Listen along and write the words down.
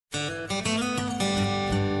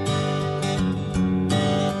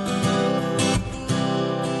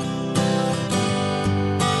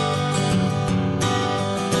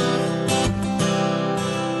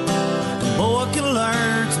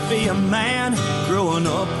growing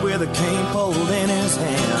up with a cane pole in his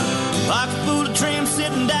hand. Pocket full of dreams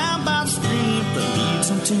sitting down by the stream that leads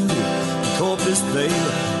him to the Corpus Bay.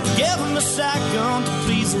 Give him a shotgun to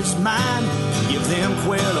please his mind. Give them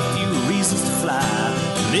quail a few reasons to fly.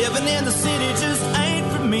 Living in the city just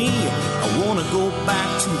ain't for me. I wanna go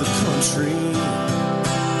back to the country.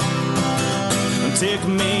 Take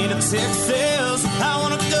me to Texas. I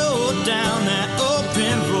wanna go down that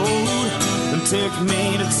open road. And take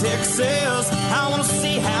me to Texas. I wanna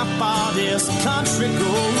see how far this country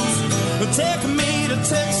goes. And take me to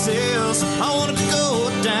Texas. I wanna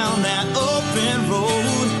go down that open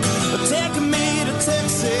road. And take me to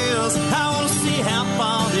Texas. I wanna see how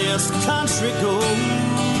far this country goes.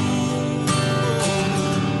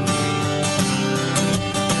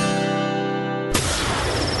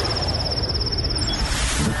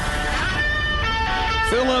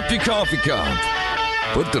 Fill up your coffee cup,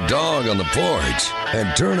 put the dog on the porch,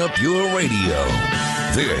 and turn up your radio.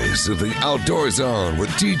 This is the Outdoor Zone with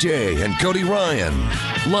TJ and Cody Ryan,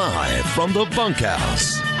 live from the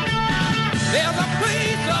bunkhouse. There's a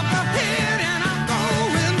place up ahead and I'm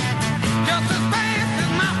going just as fast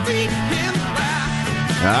as my feet can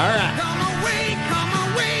fly. All right. Come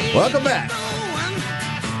away. Welcome back.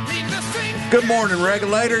 Good morning,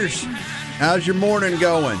 regulators. How's your morning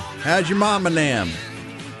going? How's your mama nam?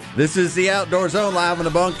 This is the Outdoor Zone live in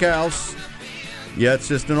the bunkhouse. Yeah, it's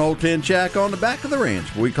just an old tin shack on the back of the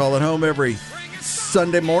ranch. We call it home every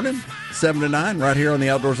Sunday morning, 7 to 9, right here on the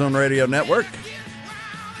Outdoor Zone Radio Network.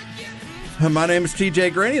 My name is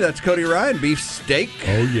TJ Graney. That's Cody Ryan. Beef Steak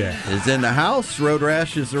is in the house. Road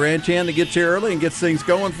Rash is the ranch hand that gets here early and gets things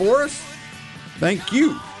going for us. Thank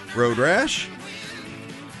you, Road Rash.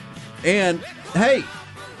 And, hey,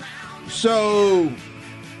 so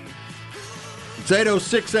it's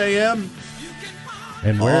 8:06 a.m.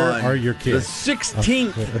 And where are your kids? The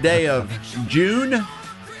 16th day of June,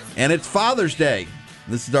 and it's Father's Day.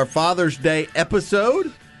 This is our Father's Day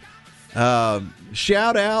episode.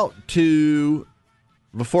 Shout out to,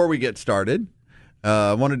 before we get started,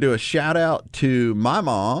 I want to do a shout out to my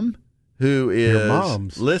mom, who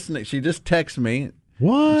is listening. She just texted me.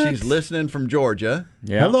 What? She's listening from Georgia.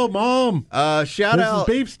 Yeah. Hello, Mom. Shout out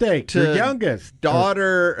to Beefsteak, your youngest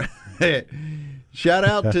daughter. Shout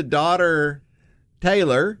out to daughter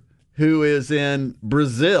Taylor, who is in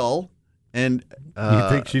Brazil, and you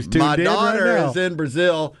think she's tuned my in daughter right now? is in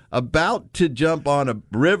Brazil, about to jump on a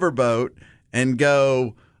riverboat and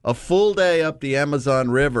go a full day up the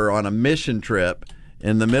Amazon River on a mission trip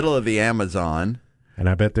in the middle of the Amazon. And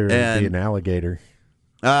I bet there would be an alligator.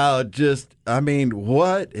 What an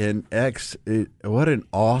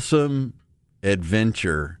awesome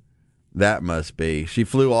adventure that must be. She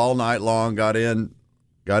flew all night long, got in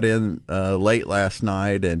late last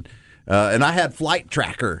night, and I had Flight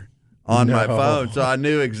Tracker on my phone, so I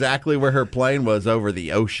knew exactly where her plane was over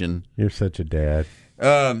the ocean. You're such a dad.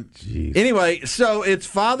 Anyway, so it's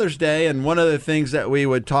Father's Day, and one of the things that we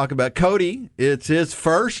would talk about, Cody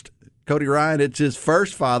Ryan, it's his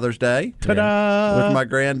first Father's Day. Ta-da! With my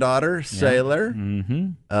granddaughter, Sailor.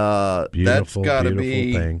 Mm-hmm. Beautiful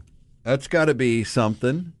thing. That's got to be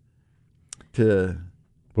something to...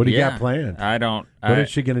 What do you got planned? What is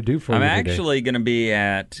she going to do for you today? I'm actually going to be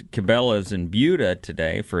at Cabela's in Buda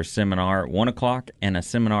today for a seminar at 1 o'clock and a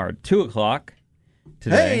seminar at 2 o'clock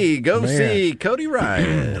today. Hey, go see Cody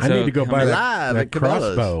Ryan. I need to go buy live that at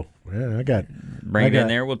Cabela's. crossbow. Yeah, Bring it in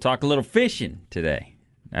there. We'll talk a little fishing today.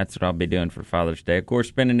 That's what I'll be doing for Father's Day. Of course,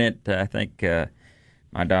 spending it, I think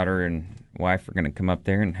my daughter and wife are going to come up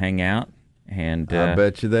there and hang out. And I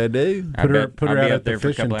bet you they do. Put her out at the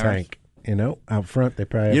fishing tank. You know, out front they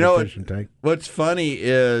probably have a fishing tank. What's funny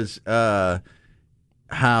is how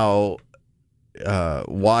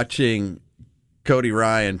watching Cody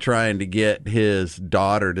Ryan trying to get his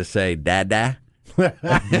daughter to say "dada."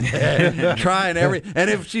 Trying and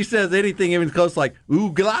if she says anything even close, like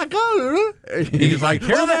 "ooh, glaka," he's like,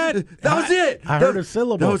 hear that? That was it. I heard a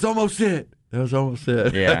syllable. That was almost it.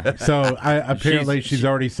 Yeah. So apparently she's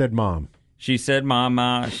already said mom. She said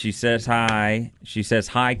mama. She says hi. She says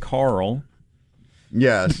hi, Carl.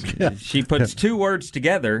 Yes. She puts two words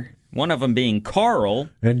together, one of them being Carl.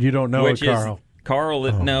 And you don't know Carl.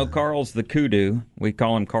 Carl's the kudu. We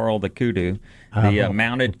call him Carl the kudu, the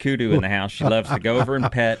mounted kudu in the house. She loves to go over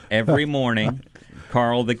and pet every morning.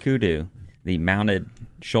 Carl the kudu, the mounted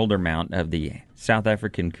shoulder mount of the South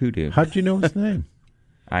African kudu. How'd you know his name?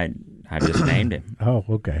 I just named him. Oh,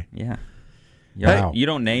 okay. Yeah. Wow. You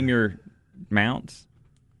don't name your mounts?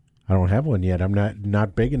 I don't have one yet. I'm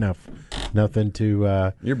not big enough. Nothing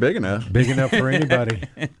to. You're big enough. Big enough for anybody.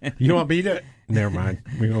 You want me to? Never mind.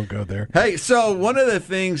 We won't go there. Hey, so one of the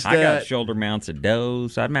things that I got shoulder mounts of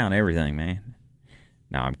does. I'd mount everything, man.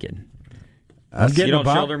 No, I'm kidding. You don't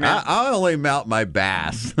shoulder mount? I only mount my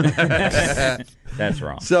bass. That's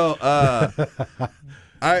wrong. So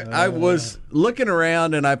I was looking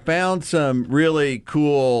around and I found some really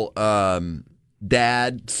cool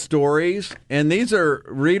dad stories, and these are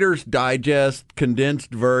Reader's Digest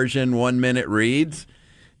condensed version 1-minute reads.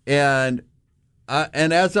 And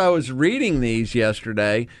as I was reading these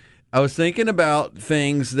yesterday, I was thinking about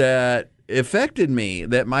things that affected me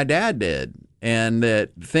that my dad did, and that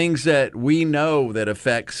things that we know that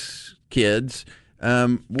affects kids.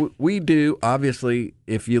 We do, obviously,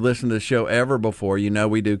 if you listen to the show ever before, you know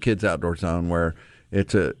we do Kids Outdoor Zone, where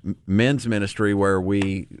it's a men's ministry where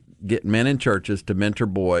we get men in churches to mentor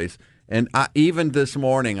boys. And even this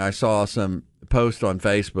morning, I saw some posts on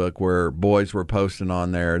Facebook where boys were posting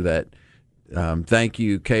on there that, thank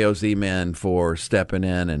you, KOZ men, for stepping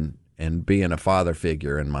in and being a father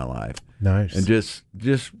figure in my life. Nice. And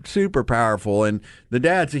just super powerful. And the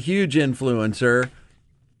dad's a huge influencer.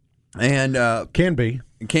 And can be.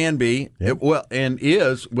 Yep. And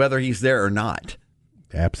is, whether he's there or not.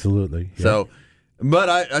 Absolutely. Yep. So, but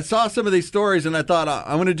I saw some of these stories, and I thought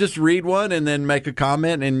I'm going to just read one and then make a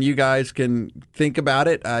comment, and you guys can think about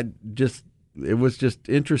it. It was just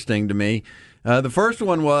interesting to me. The first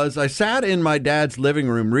one was, I sat in my dad's living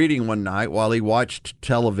room reading one night while he watched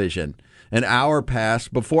television. An hour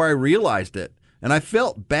passed before I realized it, and I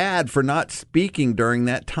felt bad for not speaking during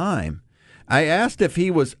that time. I asked if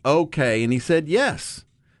he was okay, and he said yes.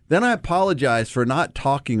 Then I apologized for not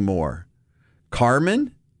talking more.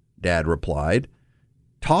 Carmen, Dad replied,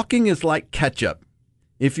 talking is like ketchup.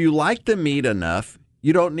 If you like the meat enough,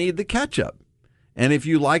 you don't need the ketchup. And if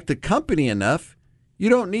you like the company enough, you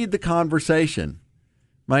don't need the conversation.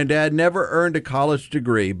 My dad never earned a college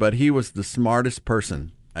degree, but he was the smartest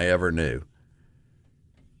person I ever knew.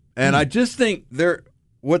 And I just think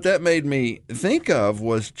what that made me think of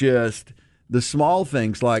was just the small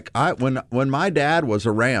things. Like when my dad was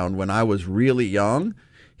around, when I was really young,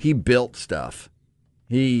 he built stuff.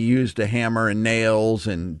 He used a hammer and nails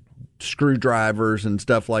and screwdrivers and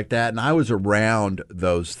stuff like that. And I was around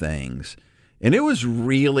those things. And it was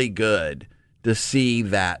really good to see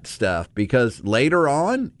that stuff, because later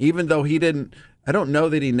on, even though I don't know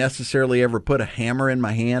that he necessarily ever put a hammer in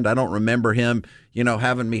my hand. I don't remember him,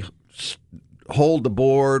 having me hold the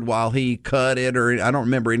board while he cut it, or I don't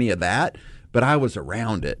remember any of that, but I was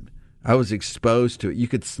around it. I was exposed to it. You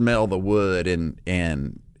could smell the wood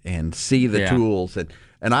and see the tools.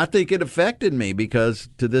 And I think it affected me, because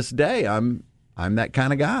to this day, I'm that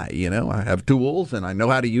kind of guy. I have tools and I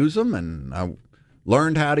know how to use them, and I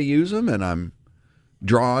learned how to use them, and I'm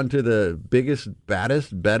drawn to the biggest,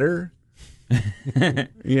 baddest, better. Tim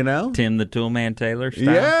the Toolman Taylor style.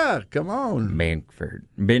 Yeah, come on,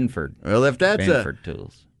 Binford. Well, if that's Binford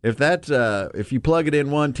tools. If you plug it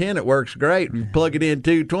in 110, it works great. If you plug it in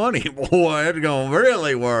 220, boy, it's gonna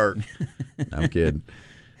really work. I'm kidding.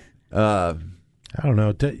 I don't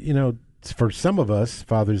know. For some of us,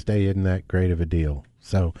 Father's Day isn't that great of a deal.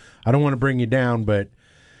 So I don't want to bring you down, but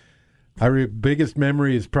our biggest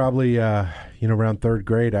memory is probably, around third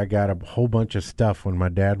grade. I got a whole bunch of stuff when my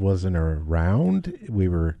dad wasn't around. We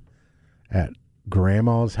were at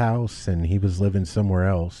Grandma's house, and he was living somewhere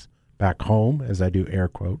else, back home, as I do air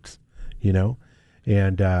quotes,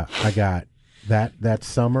 And I got that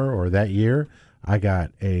summer or that year, I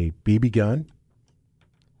got a BB gun,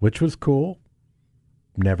 which was cool.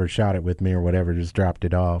 Never shot it with me or whatever, just dropped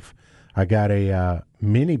it off. I got a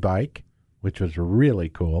mini bike, which was really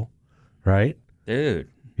cool, right? Dude.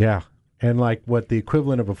 Yeah. And like what the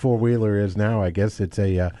equivalent of a four-wheeler is now, I guess it's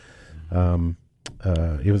it was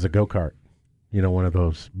a go-kart, one of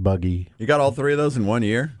those buggy. You got all three of those in 1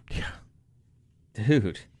 year? Yeah.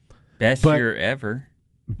 Dude. Best year ever.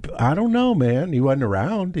 I don't know, man. He wasn't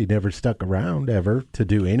around. He never stuck around ever to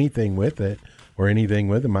do anything with it or anything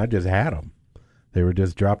with them. I just had them. They were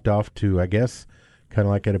just dropped off to, I guess, kind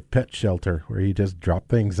of like at a pet shelter where you just drop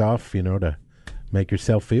things off, to make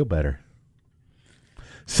yourself feel better.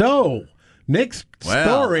 So, next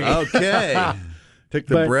story. Okay. Took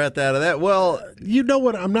the breath out of that. Well, you know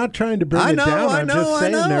what? I'm not trying to bring it down. I'm just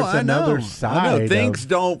saying there's another side. Things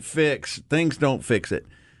don't fix it.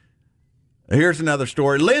 Here's another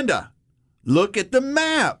story. Linda, look at the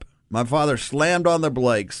map. My father slammed on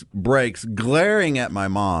the brakes, glaring at my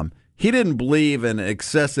mom. He didn't believe in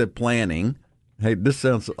excessive planning. Hey, this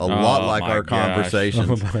sounds a lot like our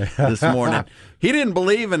conversations this morning. He didn't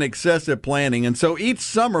believe in excessive planning, and so each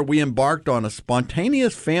summer we embarked on a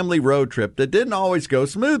spontaneous family road trip that didn't always go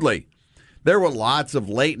smoothly. There were lots of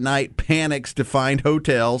late-night panics to find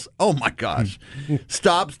hotels. Oh, my gosh.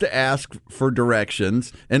 Stops to ask for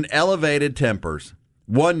directions and elevated tempers.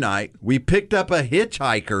 One night, we picked up a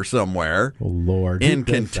hitchhiker somewhere in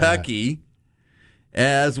Kentucky.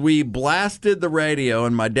 As we blasted the radio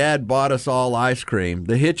and my dad bought us all ice cream,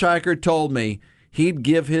 the hitchhiker told me he'd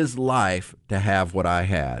give his life to have what I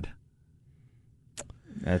had.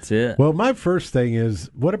 That's it. Well, my first thing is,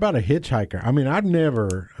 what about a hitchhiker? I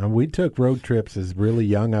mean, we took road trips as really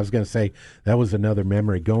young. I was going to say that was another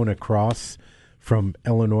memory, going across from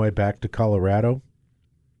Illinois back to Colorado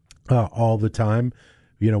all the time.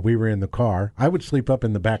 You know, we were in the car. I would sleep up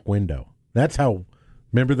in the back window. That's how.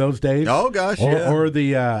 Remember those days? Oh gosh, yeah.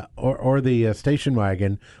 Or the station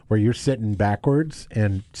wagon where you're sitting backwards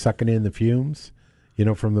and sucking in the fumes, you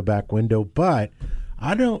know, from the back window. But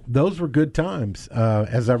those were good times.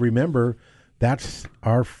 As I remember, that's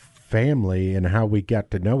our family and how we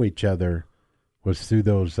got to know each other was through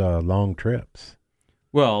those long trips.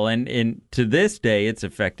 Well, and to this day, it's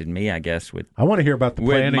affected me, I guess. I want to hear about the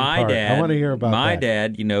planning part. Dad, I want to hear about my that.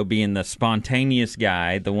 dad. You know, being the spontaneous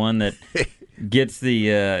guy, the one that gets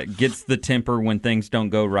the temper when things don't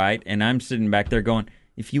go right, and I'm sitting back there going,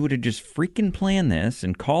 if you would have just freaking planned this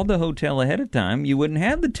and called the hotel ahead of time, you wouldn't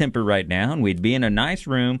have the temper right now, and we'd be in a nice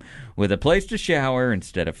room with a place to shower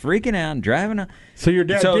instead of freaking out and driving. So your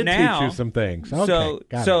dad did teach you some things.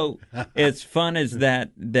 Okay, so as fun as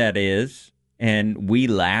that is, and we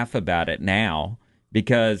laugh about it now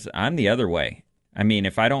because I'm the other way. I mean,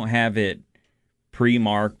 if I don't have it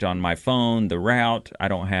pre-marked on my phone, the route, I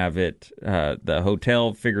don't have it, the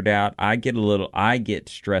hotel figured out, I get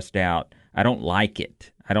stressed out. I don't like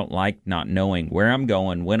it. I don't like not knowing where I'm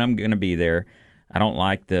going, when I'm going to be there. I don't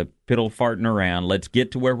like the piddle farting around. Let's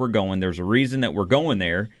get to where we're going. There's a reason that we're going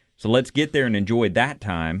there, so let's get there and enjoy that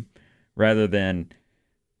time rather than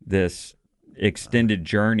this extended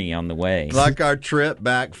journey on the way. Like our trip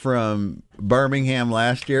back from Birmingham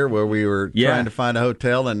last year where we were trying to find a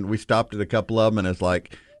hotel and we stopped at a couple of them and it's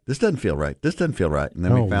like, this doesn't feel right. This doesn't feel right. And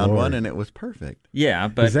then we found one and it was perfect. Yeah,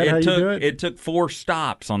 but Is that how you do it? It took 4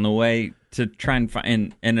 stops on the way to try and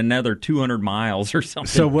find and another 200 miles or something.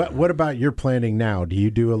 So what about your planning now? Do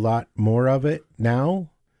you do a lot more of it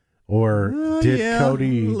now? Or did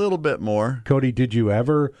Cody... a little bit more. Cody, did you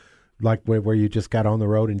ever, like where you just got on the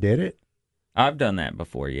road and did it? I've done that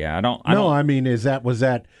before, yeah. I mean, was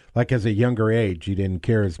that like as a younger age, you didn't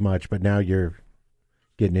care as much, but now you're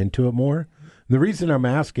getting into it more? The reason I'm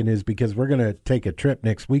asking is because we're going to take a trip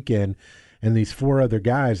next weekend, and these 4 other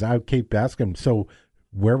guys, I keep asking them, so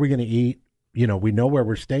where are we going to eat? You know, we know where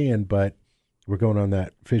we're staying, but we're going on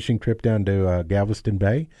that fishing trip down to Galveston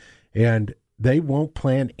Bay, and they won't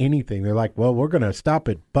plan anything. They're like, well, we're going to stop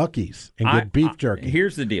at Buc-ee's and get beef jerky.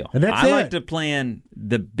 Here's the deal. And I like to plan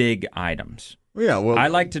the big items. Yeah, well, I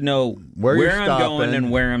like to know where I'm going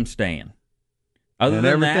and where I'm staying. Other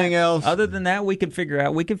than that, we can figure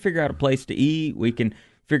out a place to eat. We can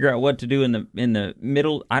figure out what to do in the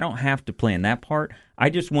middle. I don't have to plan that part.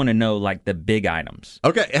 I just want to know like the big items.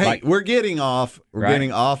 Okay, hey, we're getting off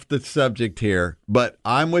the subject here, but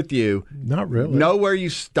I'm with you. Not really. Know where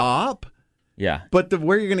you stop. Yeah. But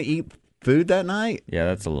where you're going to eat food that night? Yeah,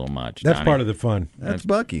 that's a little much. That's Donnie. part of the fun. That's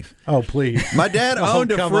Buc-ee's. Oh, please. My dad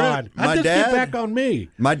owned a come fruit. on. Get back on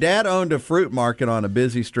me. My dad owned a fruit market on a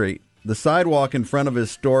busy street. The sidewalk in front of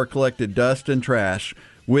his store collected dust and trash,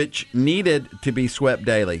 which needed to be swept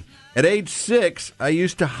daily. At age 6, I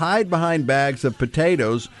used to hide behind bags of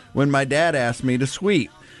potatoes when my dad asked me to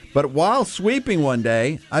sweep. But while sweeping one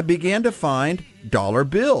day, I began to find dollar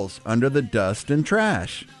bills under the dust and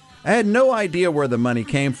trash. I had no idea where the money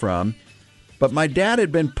came from, but my dad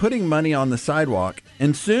had been putting money on the sidewalk,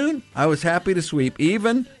 and soon I was happy to sweep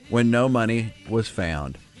even when no money was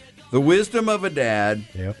found. The wisdom of a dad.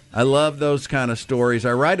 Yep. I love those kind of stories.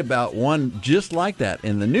 I write about one just like that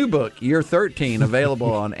in the new book, Year 13,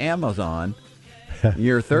 available on Amazon.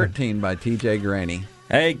 Year 13 by T.J. Graney.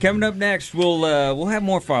 Hey, coming up next, we'll have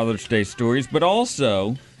more Father's Day stories, but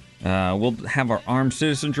also we'll have our Armed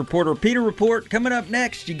Citizens Reporter, Peter Report, coming up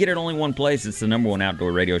next. You get it only one place. It's the #1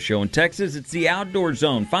 outdoor radio show in Texas. It's the Outdoor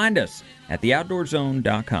Zone. Find us at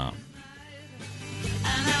theoutdoorzone.com.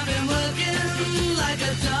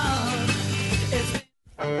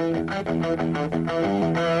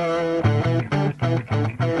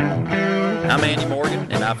 I'm Andy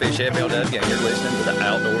Morgan, and I fish FLW, and you're listening to the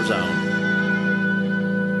Outdoor Zone.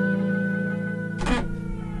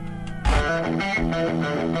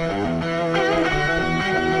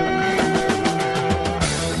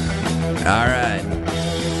 All right.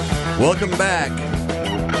 Welcome back,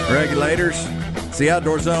 regulators. It's the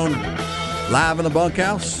Outdoor Zone live in the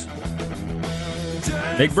bunkhouse.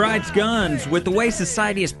 McBride's Guns. With the way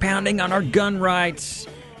society is pounding on our gun rights,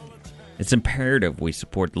 it's imperative we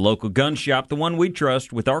support the local gun shop. The one we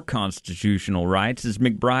trust with our constitutional rights is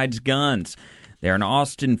McBride's Guns. They're an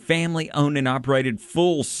Austin family-owned and operated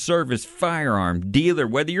full-service firearm dealer.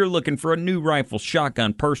 Whether you're looking for a new rifle,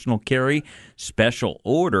 shotgun, personal carry, special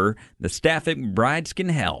order, the staff at McBride's can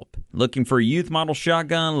help. Looking for a youth model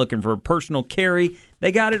shotgun, looking for a personal carry,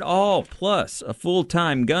 they got it all, plus a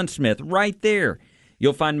full-time gunsmith right there.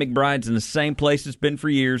 You'll find McBride's in the same place it's been for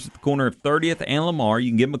years, at the corner of 30th and Lamar. You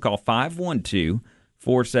can give them a call,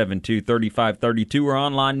 512-472-3532, or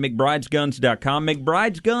online, McBridesGuns.com.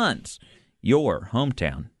 McBride's Guns, your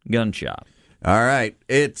hometown gun shop. All right.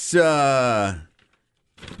 It's, let's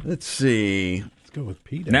see. Let's go with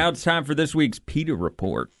PETA. Now it's time for this week's PETA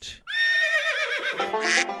Report.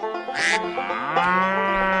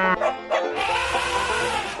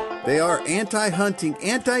 They are anti-hunting,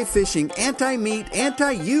 anti-fishing, anti-meat,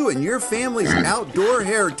 anti-you and your family's outdoor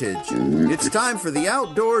heritage. It's time for the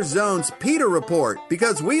Outdoor Zone's PETA Report,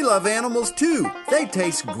 because we love animals too. They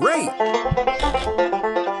taste great.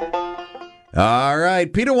 All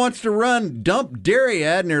right, PETA wants to run dump dairy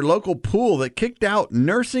ad in their local pool that kicked out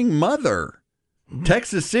nursing mother.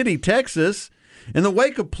 Texas City, Texas. In the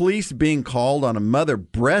wake of police being called on a mother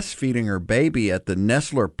breastfeeding her baby at the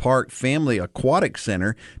Nestler Park Family Aquatic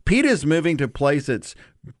Center, PETA is moving to place its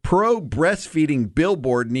pro-breastfeeding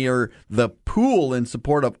billboard near the pool in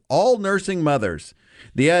support of all nursing mothers.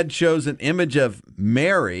 The ad shows an image of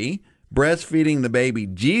Mary breastfeeding the baby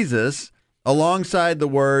Jesus alongside the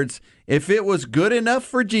words, "If it was good enough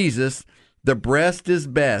for Jesus, the breast is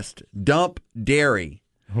best. Dump dairy."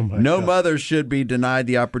 No mothers should be denied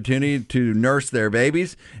the opportunity to nurse their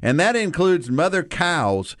babies, and that includes mother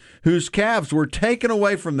cows whose calves were taken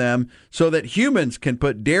away from them so that humans can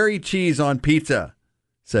put dairy cheese on pizza,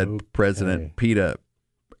 said President PETA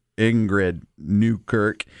Ingrid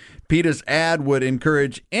Newkirk. PETA's ad would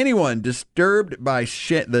encourage anyone disturbed by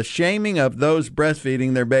the shaming of those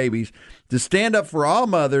breastfeeding their babies to stand up for all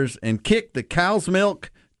mothers and kick the cow's milk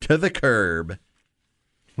to the curb.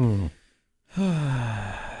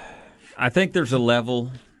 I think there's a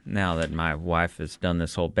level, now that my wife has done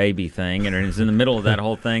this whole baby thing and is in the middle of that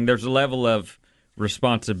whole thing, there's a level of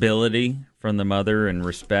responsibility from the mother and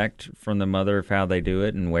respect from the mother of how they do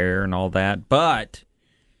it and where and all that. But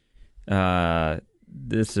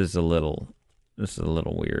this is a little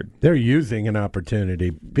weird. They're using an opportunity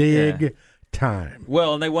big time.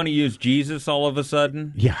 Well, and they want to use Jesus all of a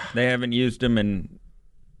sudden. Yeah. They haven't used him, and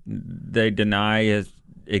they deny his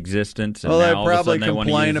existence. And well, now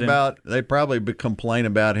they probably complain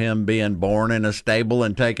about him being born in a stable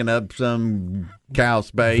and taking up some cow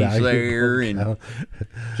space there and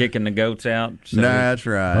kicking the goats out. So. That's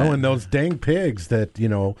right. Oh, and those dang pigs that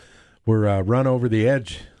were run over the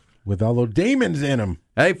edge with all those demons in them.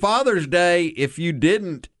 Hey, Father's Day, if you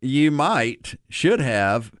didn't, you should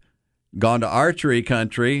have gone to archery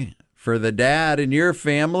country for the dad in your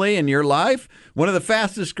family and your life. One of the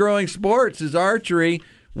fastest growing sports is archery.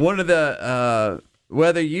 One of the,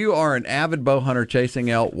 whether you are an avid bow hunter chasing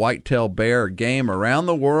elk, whitetail, bear, or game around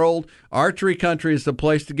the world, archery country is the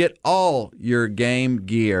place to get all your game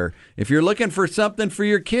gear. If you're looking for something for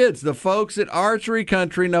your kids, the folks at Archery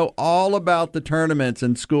Country know all about the tournaments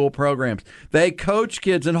and school programs. They coach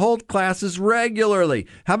kids and hold classes regularly.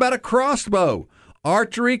 How about a crossbow?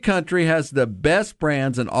 Archery Country has the best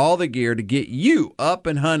brands and all the gear to get you up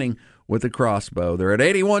and hunting with a crossbow. They're at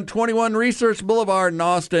 8121 Research Boulevard in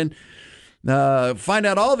Austin. Find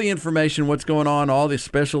out all the information, what's going on, all the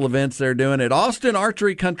special events they're doing at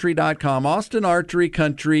austinarcherycountry.com,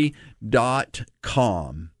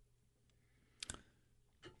 austinarcherycountry.com.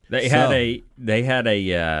 They had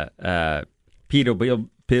a PETA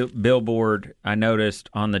billboard, I noticed,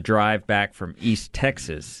 on the drive back from East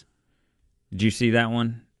Texas. Did you see that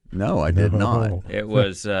one? No, I did not. It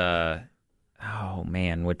was, oh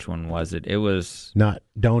man, which one was it? It was not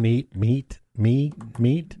 "Don't eat meat."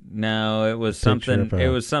 No, it was something. It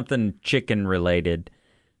was something chicken related.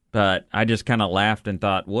 But I just kind of laughed and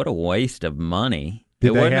thought, what a waste of money.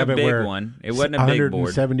 It wasn't a big one. It wasn't a big board.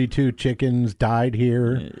 172 chickens died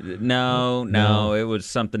here. No, it was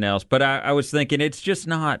something else. But I was thinking, it's just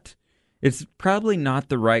not. It's probably not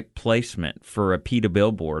the right placement for a PETA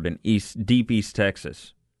billboard in deep East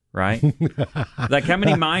Texas, right? Like, how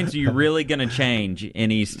many minds are you really going to change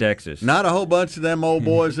in East Texas? Not a whole bunch of them old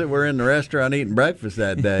boys that were in the restaurant eating breakfast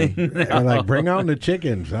that day. No. They're like, bring on the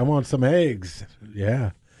chickens. I want some eggs.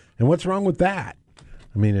 Yeah. And what's wrong with that?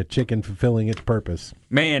 I mean, a chicken fulfilling its purpose.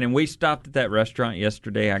 Man, and we stopped at that restaurant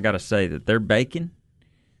yesterday. I got to say that their bacon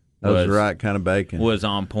That was the right kind of bacon. Was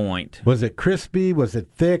on point. Was it crispy? Was it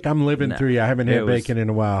thick? I'm living through you. I haven't had bacon in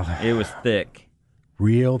a while. It was thick.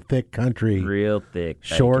 Real thick country. Real thick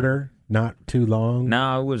bacon. Shorter, not too long.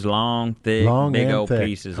 No, it was long, thick, big old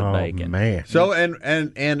pieces of bacon. Man. So,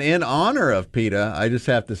 and in honor of PETA, I just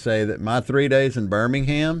have to say that my 3 days in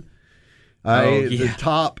Birmingham, the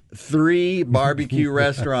top 3 barbecue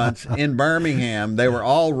restaurants in Birmingham, they were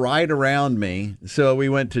all right around me. So we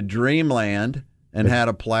went to Dreamland and had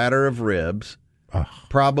a platter of ribs.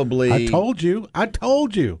 Probably. I told you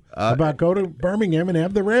about go to Birmingham and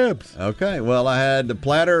have the ribs. Okay. Well, I had the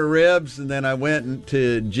platter of ribs, and then I went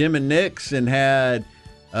to Jim and Nick's and had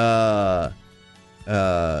the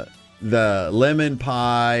lemon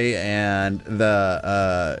pie and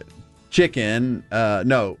the chicken.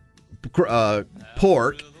 Pork.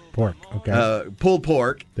 Pork. Okay. Pulled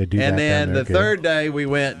pork. They do and that then down there, the third day we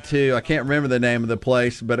went to, I can't remember the name of the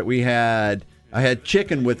place, but I had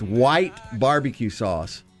chicken with white barbecue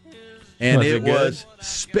sauce, and it was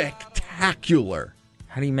spectacular.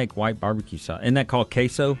 How do you make white barbecue sauce? Isn't that called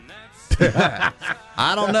queso?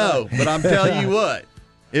 I don't know, but I'm telling you what,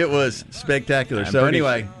 it was spectacular. Thank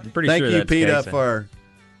you, PETA, for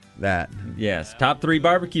that. Yes, top 3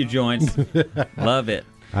 barbecue joints. Love it.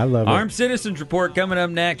 I love it. Armed Citizens Report coming up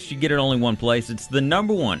next. You get it only one place. It's the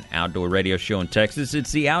 #1 outdoor radio show in Texas.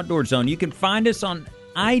 It's the Outdoor Zone. You can find us on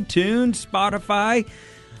iTunes, Spotify,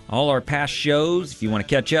 all our past shows. If you want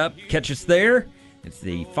to catch us there. It's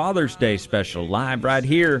the Father's Day special live right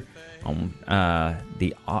here on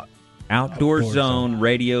the Outdoor Zone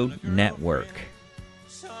Radio Network.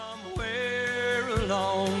 Somewhere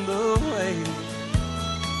along the way,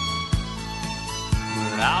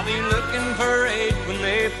 but I'll be looking for 8 when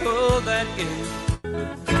they pull that gate.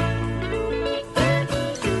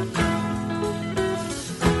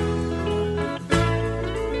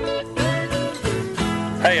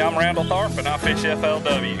 Hey, I'm Randall Tharp, and I fish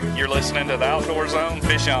FLW. You're listening to the Outdoor Zone.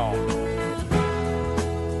 Fish on.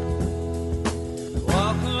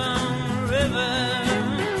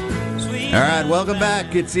 All right, welcome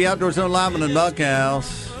back. It's the Outdoor Zone live in the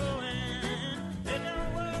Bunkhouse.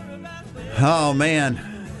 Oh, man.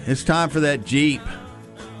 It's time for that Jeep.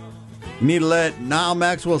 You need to let Nile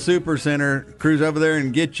Maxwell Super Center cruise over there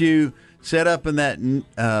and get you set up in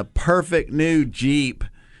that perfect new Jeep.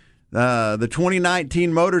 The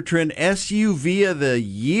 2019 Motor Trend SUV of the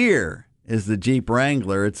year is the Jeep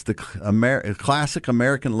Wrangler. It's the classic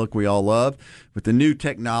American look we all love, with the new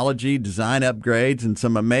technology, design upgrades, and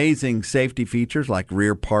some amazing safety features like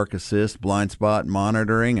rear park assist, blind spot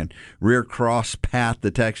monitoring, and rear cross path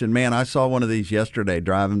detection. Man, I saw one of these yesterday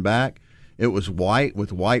driving back. It was white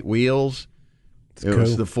with white wheels. It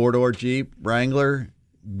was the 4-door Jeep Wrangler.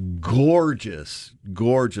 Gorgeous,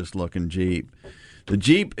 gorgeous looking Jeep. The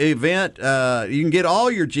Jeep event, you can get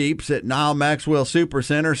all your Jeeps at Nile Maxwell Super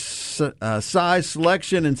Center. Size,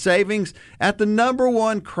 selection, and savings at the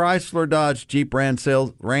 #1 Chrysler Dodge Jeep Ram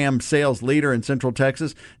sales leader in Central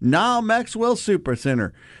Texas, Nile Maxwell Super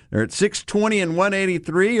Center. They're at 620 and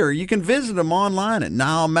 183, or you can visit them online at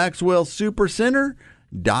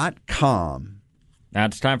NileMaxwellSuperCenter.com. Now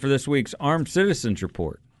it's time for this week's Armed Citizens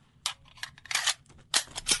Report.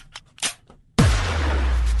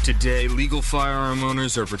 Today, legal firearm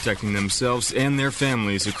owners are protecting themselves and their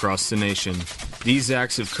families across the nation. These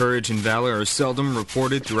acts of courage and valor are seldom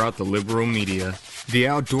reported throughout the liberal media. The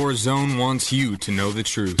Outdoor Zone wants you to know the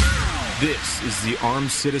truth. This is the Armed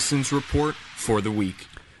Citizens Report for the week.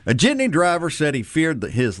 A jitney driver said he feared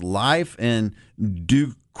his life in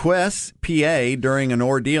Duquesne, PA during an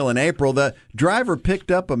ordeal in April. The driver picked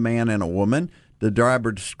up a man and a woman. The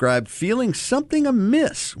driver described feeling something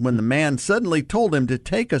amiss when the man suddenly told him to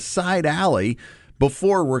take a side alley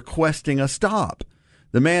before requesting a stop.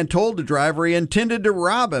 The man told the driver he intended to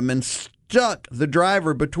rob him and struck the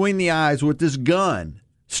driver between the eyes with his gun.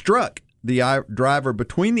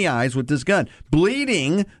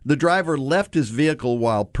 Bleeding, the driver left his vehicle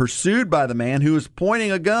while pursued by the man who was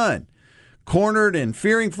pointing a gun. Cornered and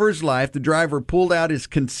fearing for his life, the driver pulled out his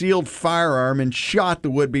concealed firearm and shot the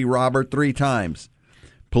would-be robber 3 times.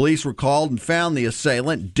 Police were called and found the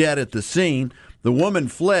assailant dead at the scene. The woman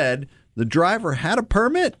fled. The driver had a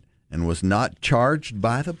permit and was not charged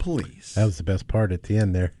by the police. That was the best part at the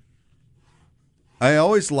end there. I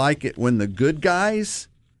always like it when the good guys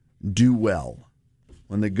do well,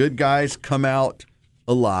 when the good guys come out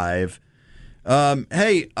alive.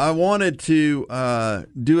 Hey, I wanted to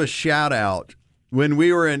do a shout out. When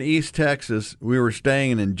we were in East Texas, we were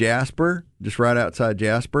staying in Jasper, just right outside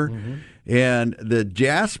Jasper. Mm-hmm. And the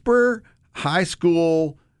Jasper high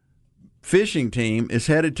school fishing team is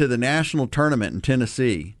headed to the national tournament in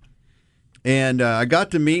Tennessee. And I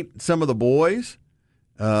got to meet some of the boys,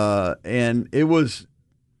 and it was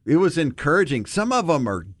encouraging. Some of them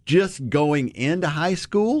are just going into high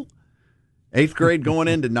school, 8th grade going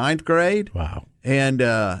into 9th grade. Wow. And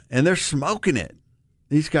they're smoking it.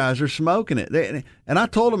 These guys are smoking it. And I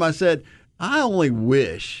told them, I said, I only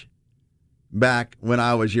wish back when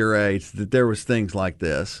I was your age that there was things like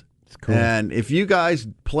this. It's cool. And if you guys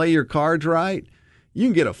play your cards right, you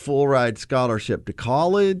can get a full ride scholarship to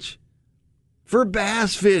college for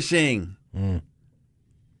bass fishing.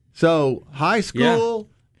 So high school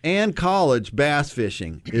and college bass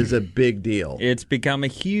fishing is a big deal. It's become a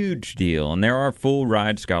huge deal, and there are full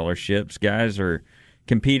ride scholarships. Guys are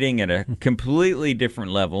competing at a completely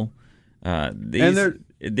different level.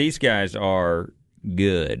 These guys are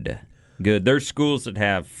good. There's schools that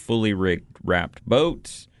have fully wrapped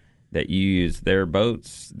boats that you use their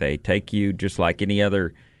boats. They take you just like any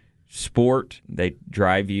other sport. They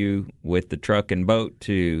drive you with the truck and boat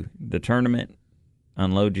to the tournament,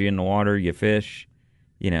 unload you in the water, you fish.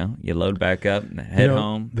 You load back up and head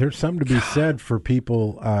home. There's something to be said for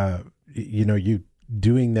people, you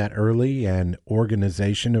doing that early and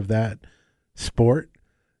organization of that sport.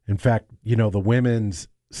 In fact, the women's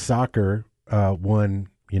soccer won,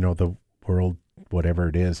 the world, whatever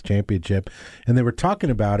it is, championship. And they were talking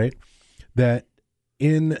about it, that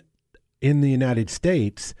in the United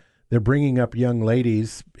States, they're bringing up young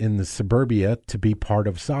ladies in the suburbia to be part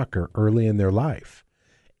of soccer early in their life.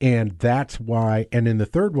 And that's why, and in the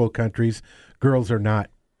third world countries, girls are not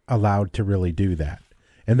allowed to really do that.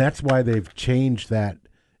 And that's why they've changed that,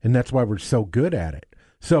 and that's why we're so good at it.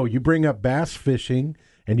 So you bring up bass fishing,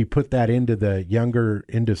 and you put that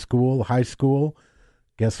into school, high school,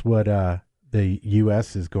 guess what the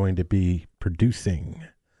U.S. is going to be producing?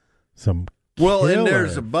 Some and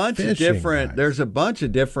there's a bunch of different. There's a bunch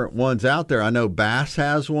of different ones out there. I know Bass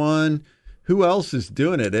has one. Who else is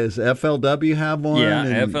doing it? Does FLW have one?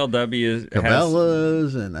 Yeah, FLW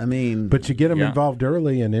Cabela's, and but you get them involved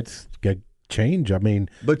early, and it's a change.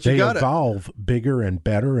 But they evolve bigger and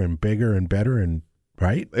better and bigger and better, and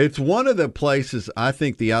right. It's one of the places I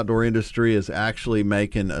think the outdoor industry is actually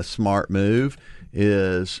making a smart move.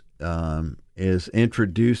 Is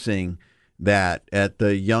introducing that at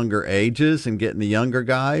the younger ages and getting the younger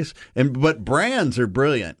guys. But brands are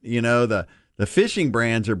brilliant. The fishing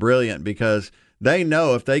brands are brilliant because they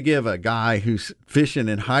know if they give a guy who's fishing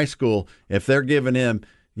in high school, if they're giving him,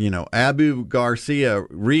 Abu Garcia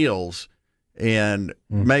reels and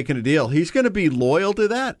making a deal, he's going to be loyal to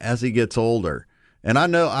that as he gets older. And I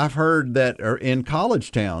know I've heard that in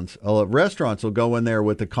college towns, restaurants will go in there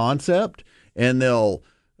with the concept and they'll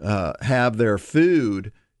have their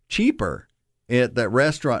food cheaper at that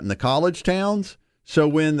restaurant in the college towns. So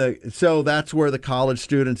that's where the college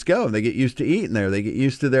students go. They get used to eating there. They get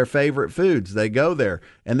used to their favorite foods. They go there.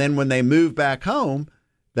 And then when they move back home,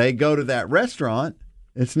 they go to that restaurant.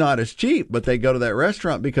 It's not as cheap, but they go to that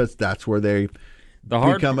restaurant because that's where they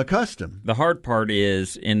become accustomed. The hard part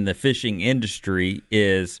is in the fishing industry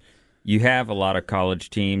is you have a lot of college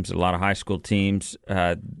teams, a lot of high school teams,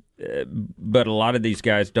 but a lot of these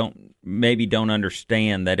guys don't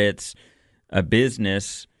understand that it's a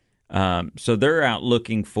business. So they're out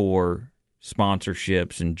looking for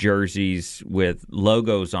sponsorships and jerseys with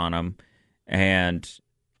logos on them. And,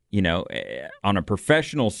 on a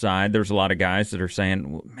professional side, there's a lot of guys that are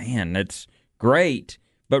saying, well, man, that's great.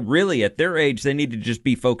 But really, at their age, they need to just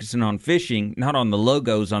be focusing on fishing, not on the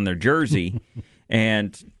logos on their jersey.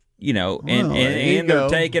 And, and they're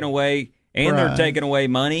taking away they're taking away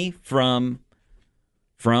money from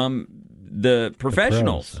the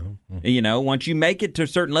professionals. Once you make it to a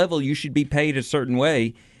certain level, you should be paid a certain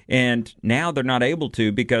way. And now they're not able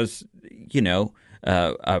to because,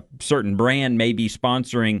 a certain brand may be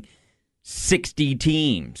sponsoring 60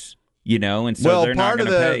 teams, and so they're not going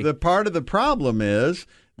to pay. The part of the problem is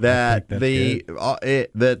that the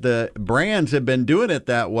brands have been doing it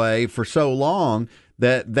that way for so long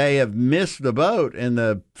that they have missed the boat, and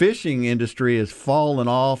the fishing industry has fallen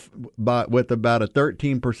off with about a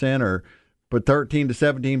 13% but 13 to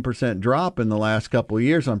 17% drop in the last couple of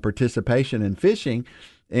years on participation in fishing.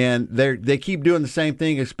 And they keep doing the same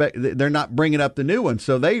thing. They're not bringing up the new ones.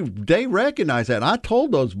 So they recognize that. And I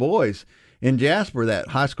told those boys in Jasper, that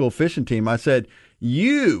high school fishing team, I said,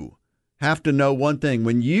 you have to know one thing.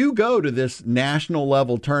 When you go to this national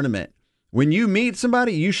level tournament, when you meet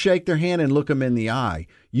somebody, you shake their hand and look them in the eye.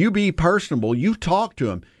 You be personable. You talk to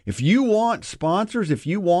them. If you want sponsors, if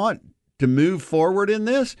you want to move forward in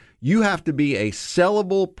this, you have to be a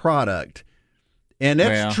sellable product. And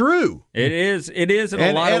that's true. It is in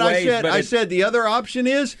a lot of ways. I said the other option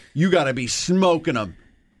is you got to be smoking them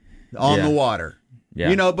on the water.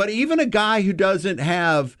 Yeah. But even a guy who doesn't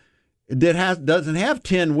have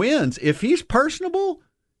 10 wins, if he's personable,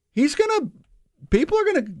 people are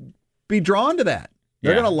gonna be drawn to that.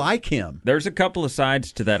 They're gonna like him. There's a couple of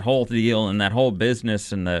sides to that whole deal and that whole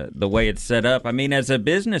business and the way it's set up. I mean, as a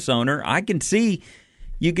business owner, I can see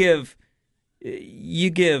you give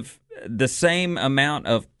the same amount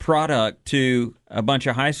of product to a bunch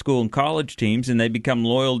of high school and college teams and they become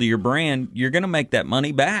loyal to your brand, you're going to make that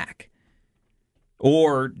money back.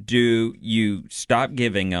 Or do you stop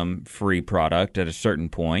giving them free product at a certain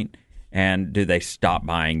point, and do they stop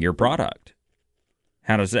buying your product?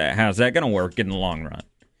 How's that going to work in the long run?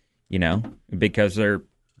 Because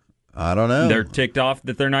I don't know. They're ticked off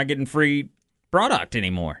that they're not getting free product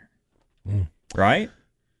anymore. Right?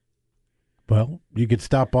 Well, you could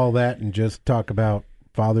stop all that and just talk about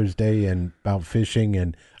Father's Day and about fishing,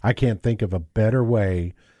 and I can't think of a better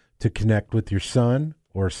way to connect with your son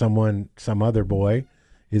or some other boy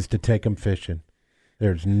is to take them fishing.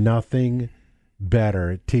 There's nothing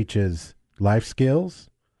better. It teaches life skills.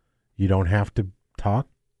 You don't have to talk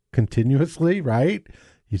continuously, right?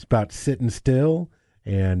 It's about sitting still.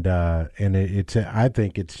 And I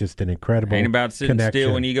think it's just an incredible ain't about sitting connection.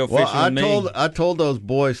 still when you go fishing with me. I told those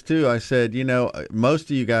boys too. I said, most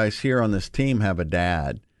of you guys here on this team have a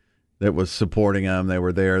dad that was supporting them. They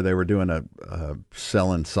were there. They were doing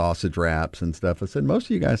selling sausage wraps and stuff. I said, most of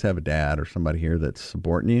you guys have a dad or somebody here that's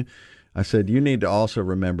supporting you. I said, you need to also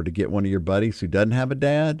remember to get one of your buddies who doesn't have a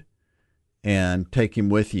dad and take him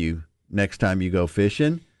with you next time you go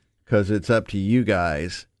fishing, because it's up to you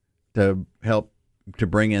guys to help to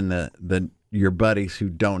bring in your buddies who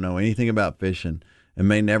don't know anything about fishing and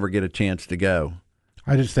may never get a chance to go.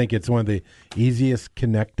 I just think it's one of the easiest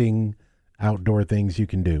connecting outdoor things you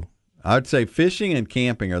can do. I'd say fishing and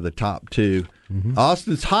camping are the top two. Mm-hmm.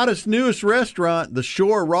 Austin's hottest, newest restaurant, the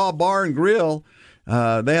Shore Raw Bar and Grill.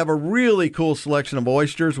 They have a really cool selection of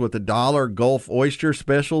oysters with $1 Gulf oyster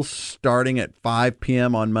specials starting at 5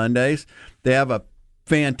 p.m. on Mondays. They have a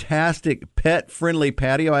fantastic pet-friendly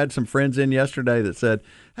patio. I had some friends in yesterday that said,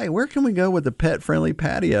 hey, where can we go with a pet-friendly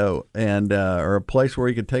patio and or a place where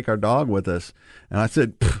we could take our dog with us? And I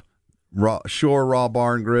said, Shore Raw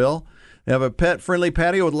Bar and Grill. They have a pet-friendly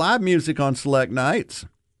patio with live music on select nights.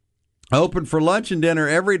 Open for lunch and dinner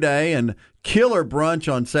every day and killer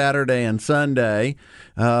brunch on Saturday and Sunday.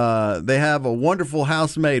 They have a wonderful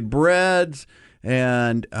house-made breads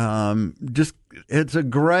and it's a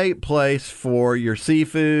great place for your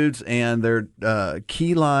seafoods, and their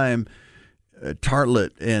key lime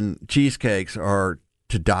tartlet and cheesecakes are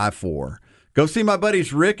to die for. Go see my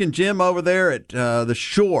buddies Rick and Jim over there at the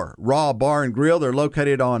Shore Raw Bar and Grill. They're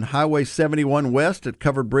located on Highway 71 West at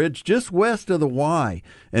Covered Bridge, just west of the Y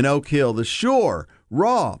in Oak Hill. The Shore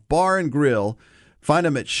Raw Bar and Grill. Find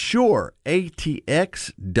them at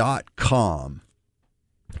shoreatx.com.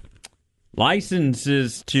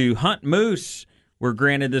 Licenses to hunt moose were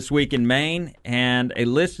granted this week in Maine, and a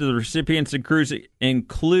list of the recipients and crews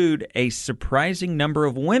include a surprising number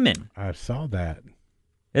of women. I saw that.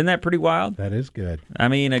 Isn't that pretty wild? That is good. I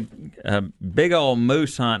mean, a big old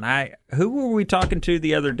moose hunt. Who were we talking to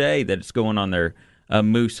the other day that's going on their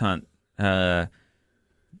moose hunt? Maybe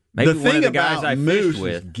the one thing of the guys about I moose fished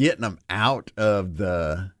with. is getting them out of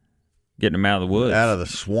the woods, out of the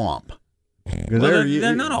swamp. Well,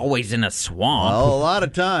 they're not always in a swamp. Well, a lot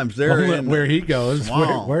of times they're in where he goes.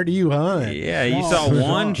 Where do you hunt? Yeah, you saw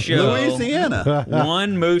one show, Louisiana,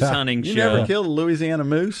 one moose hunting you show. You never killed a Louisiana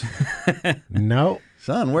moose? No,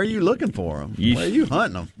 son. Where are you looking for them? Where are you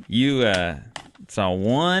hunting them? You saw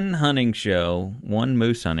one hunting show, one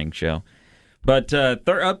moose hunting show, but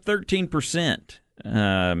they're up 13%.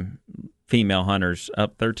 Female hunters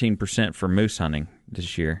up 13% for moose hunting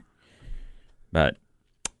this year, but.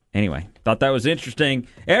 Anyway, thought that was interesting.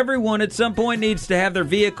 Everyone at some point needs to have their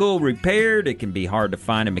vehicle repaired. It can be hard to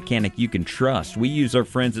find a mechanic you can trust. We use our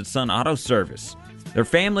friends at Sun Auto Service. They're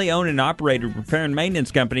family-owned and operated repair and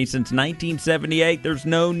maintenance company since 1978. There's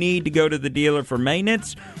no need to go to the dealer for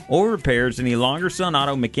maintenance or repairs any longer. Sun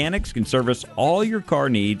Auto mechanics can service all your car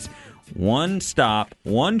needs. One stop,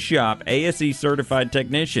 one shop, ASE-certified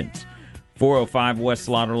technicians. 405 West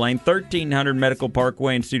Slaughter Lane, 1300 Medical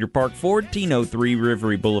Parkway in Cedar Park, 1403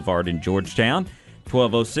 Rivery Boulevard in Georgetown,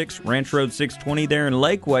 1206 Ranch Road 620 there in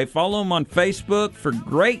Lakeway. Follow them on Facebook for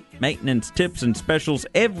great maintenance tips and specials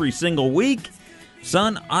every single week.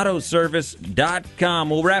 SunAutoservice.com.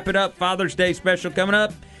 We'll wrap it up. Father's Day special coming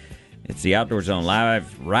up. It's the Outdoor Zone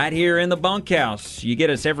live right here in the bunkhouse. You get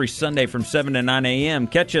us every Sunday from 7 to 9 a.m.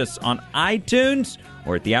 Catch us on iTunes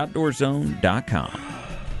or at theoutdoorzone.com.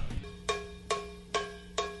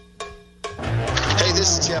 Hey,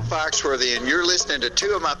 this is Jeff Foxworthy, and you're listening to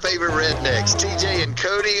two of my favorite rednecks, TJ and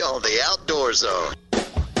Cody, on the Outdoor Zone.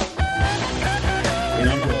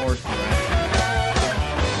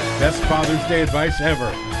 Best Father's Day advice ever.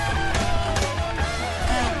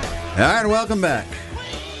 All right, welcome back.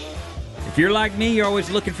 If you're like me, you're always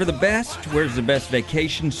looking for the best. Where's the best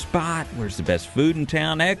vacation spot? Where's the best food in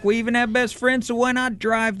town? Heck, we even have best friends, so why not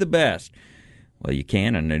drive the best? Well, you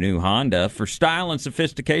can in a new Honda. For style and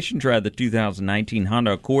sophistication, try the 2019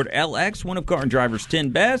 Honda Accord LX, one of Car and Driver's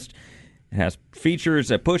 10 best. It has features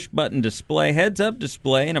a push-button display, heads-up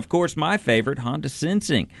display, and, of course, my favorite, Honda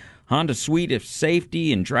Sensing. Honda's suite of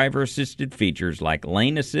safety and driver-assisted features like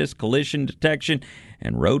lane assist, collision detection,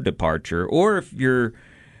 and road departure. Or if you're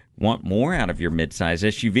want more out of your midsize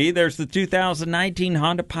SUV, there's the 2019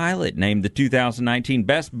 Honda Pilot, named the 2019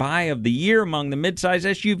 Best Buy of the Year among the midsize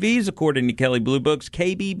SUVs, according to Kelley Blue Book's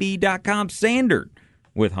KBB.com standard,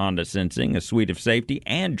 with Honda Sensing, a suite of safety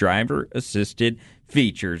and driver-assisted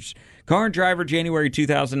features. Car and Driver, January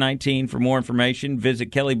 2019. For more information,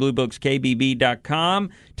 visit Kelley Blue Book's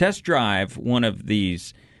KBB.com. Test drive one of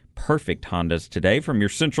these perfect Hondas today from your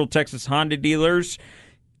Central Texas Honda dealers.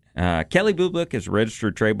 Kelley Blue Book is a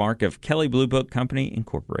registered trademark of Kelley Blue Book Company,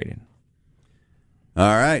 Incorporated.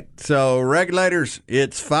 All right. So, regulators,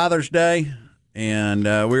 it's Father's Day, and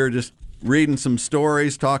we were just reading some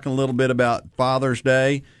stories, talking a little bit about Father's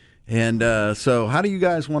Day. And so how do you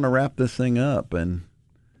guys want to wrap this thing up? And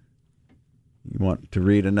you want to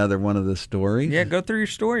read another one of the stories? Yeah, go through your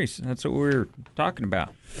stories. That's what we were talking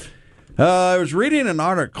about. I was reading an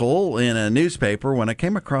article in a newspaper when I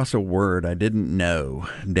came across a word I didn't know.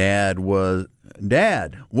 Dad,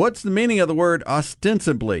 what's the meaning of the word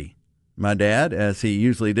ostensibly? My dad, as he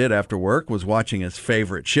usually did after work, was watching his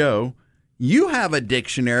favorite show. You have a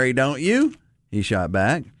dictionary, don't you? He shot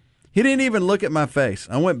back. He didn't even look at my face.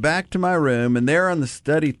 I went back to my room, and there on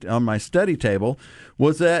my study table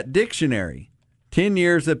was that dictionary. 10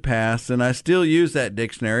 years had passed, and I still use that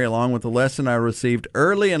dictionary along with the lesson I received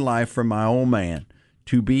early in life from my old man,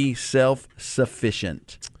 to be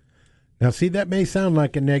self-sufficient. Now, see, that may sound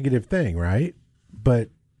like a negative thing, right? But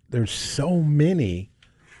there's so many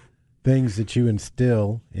things that you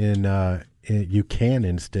instill you can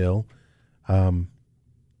instill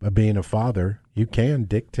being a father. You can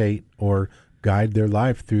dictate or guide their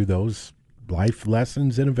life through those life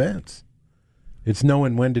lessons and events. It's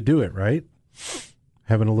knowing when to do it, right?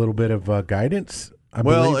 Having a little bit of guidance. I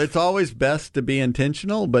believe. It's always best to be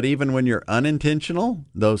intentional, but even when you're unintentional,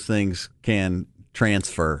 those things can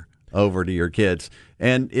transfer over to your kids.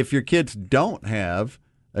 And if your kids don't have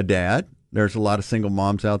a dad, there's a lot of single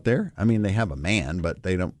moms out there. I mean, they have a man, but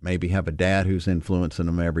they don't maybe have a dad who's influencing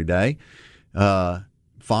them every day.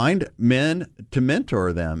 Find men to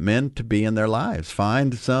mentor them, men to be in their lives.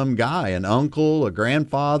 Find some guy, an uncle, a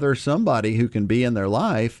grandfather, somebody who can be in their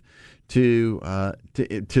life to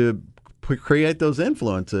create those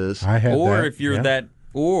influences. If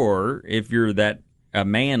you're a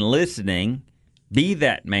man listening, be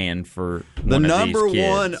that man for the one of number these kids.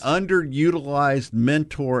 one underutilized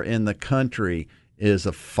mentor in the country is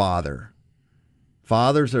a father.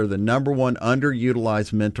 Fathers are the number one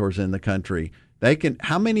underutilized mentors in the country.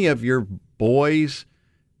 How many of your boys,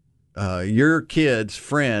 your kids'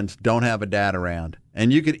 friends don't have a dad around?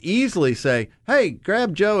 And you could easily say, hey,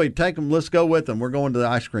 grab Joey, take him, let's go with him. We're going to the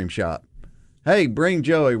ice cream shop. Hey, bring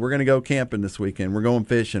Joey. We're going to go camping this weekend. We're going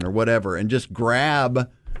fishing or whatever. And just grab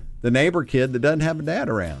the neighbor kid that doesn't have a dad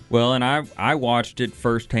around. Well, and I watched it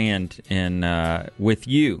firsthand with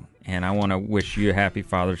you. And I want to wish you a happy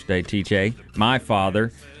Father's Day, TJ. My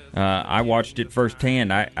father, I watched it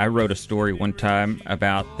firsthand. I wrote a story one time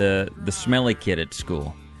about the smelly kid at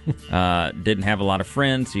school. Didn't have a lot of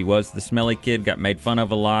friends. He was the smelly kid, got made fun of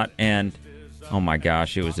a lot. And, oh, my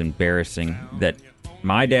gosh, it was embarrassing that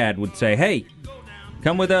my dad would say, hey,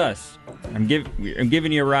 come with us. I'm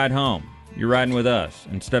giving you a ride home. You're riding with us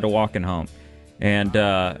instead of walking home. And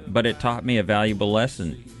but it taught me a valuable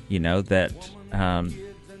lesson,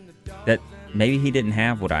 that maybe he didn't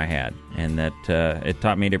have what I had, and that it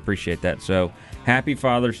taught me to appreciate that. So happy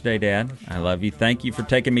Father's Day, Dad. I love you. Thank you for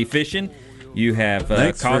taking me fishing. You have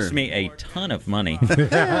cost me a ton of money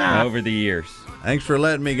over the years. Thanks for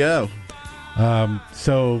letting me go.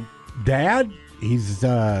 So, Dad, he's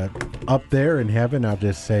up there in heaven. I'll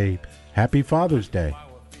just say happy Father's Day.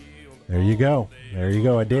 There you go.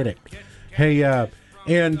 I did it. Hey,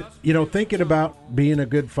 and, thinking about being a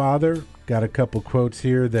good father, got a couple quotes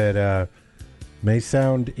here that may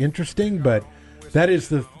sound interesting, but that is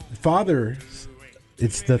the father's.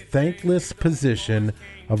 It's the thankless position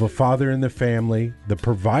of a father in the family, the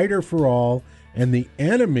provider for all, and the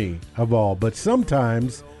enemy of all. But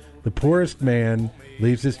sometimes the poorest man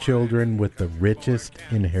leaves his children with the richest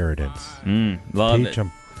inheritance. Love Teach it.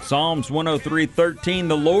 'em. Psalms 103:13,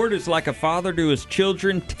 the Lord is like a father to his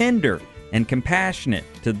children, tender and compassionate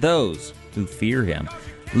to those who fear him.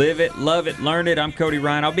 Live it, love it, learn it. I'm Cody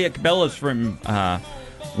Ryan. I'll be at Cabela's from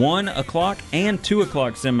 1 o'clock and 2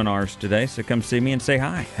 o'clock seminars today, so come see me and say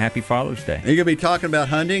hi. Happy Father's Day. Are you going to be talking about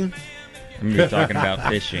hunting? I'm going to be talking about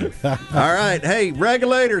fishing. All right. Hey,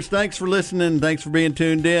 regulators, thanks for listening. Thanks for being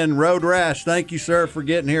tuned in. Road Rash, thank you, sir, for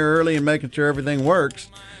getting here early and making sure everything works.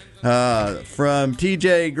 From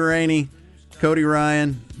TJ Graney, Cody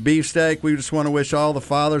Ryan, Beefsteak, we just want to wish all the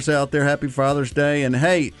fathers out there happy Father's Day. And,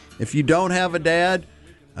 hey, if you don't have a dad,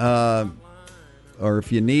 or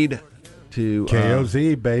if you need to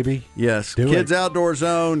KOZ, baby. Yes, Do Kids it. Outdoor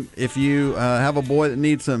Zone. If you have a boy that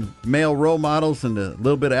needs some male role models and a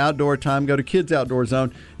little bit of outdoor time, go to Kids Outdoor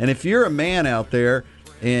Zone. And if you're a man out there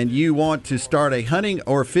and you want to start a hunting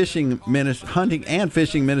or fishing hunting and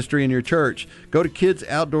fishing ministry in your church, go to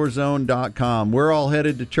kidsoutdoorzone.com. We're all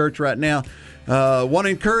headed to church right now. Want to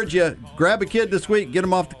encourage you, grab a kid this week, get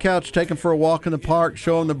them off the couch, take them for a walk in the park,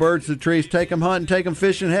 show them the birds, the trees, take them hunting, take them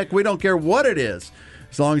fishing. Heck, we don't care what it is,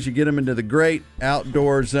 as long as you get them into the great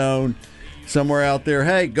outdoor zone somewhere out there.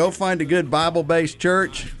 Hey, go find a good Bible-based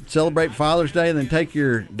church, celebrate Father's Day, and then take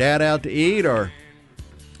your dad out to eat. Or,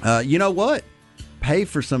 you know what? Pay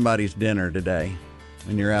for somebody's dinner today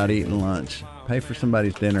when you're out eating lunch. Pay for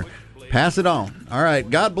somebody's dinner. Pass it on. All right.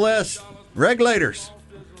 God bless. Regulators,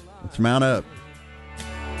 let's mount up.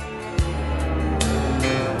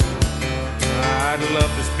 I'd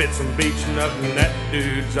love to spit some beach nut in that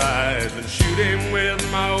dude's eyes and shoot him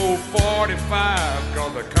with my old 45,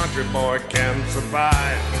 cause a country boy can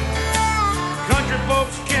survive. Country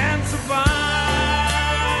folks can survive.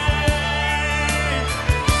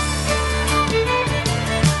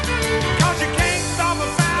 Cause you can't stop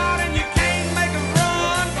us out and you can't make us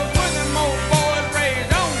run, but when them old boys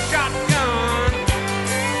raise on shotgun,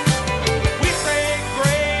 we say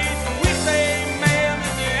grace, we say man,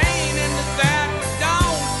 if you ain't into that,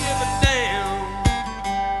 don't give a damn.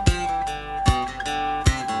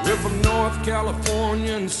 We're from North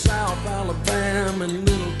California and South Alabama and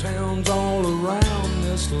little towns all around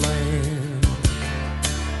this land.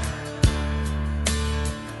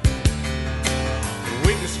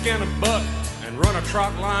 We can skin a buck and run a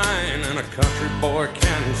trot line, and a country boy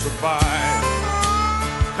can survive.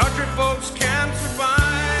 Country folks can survive.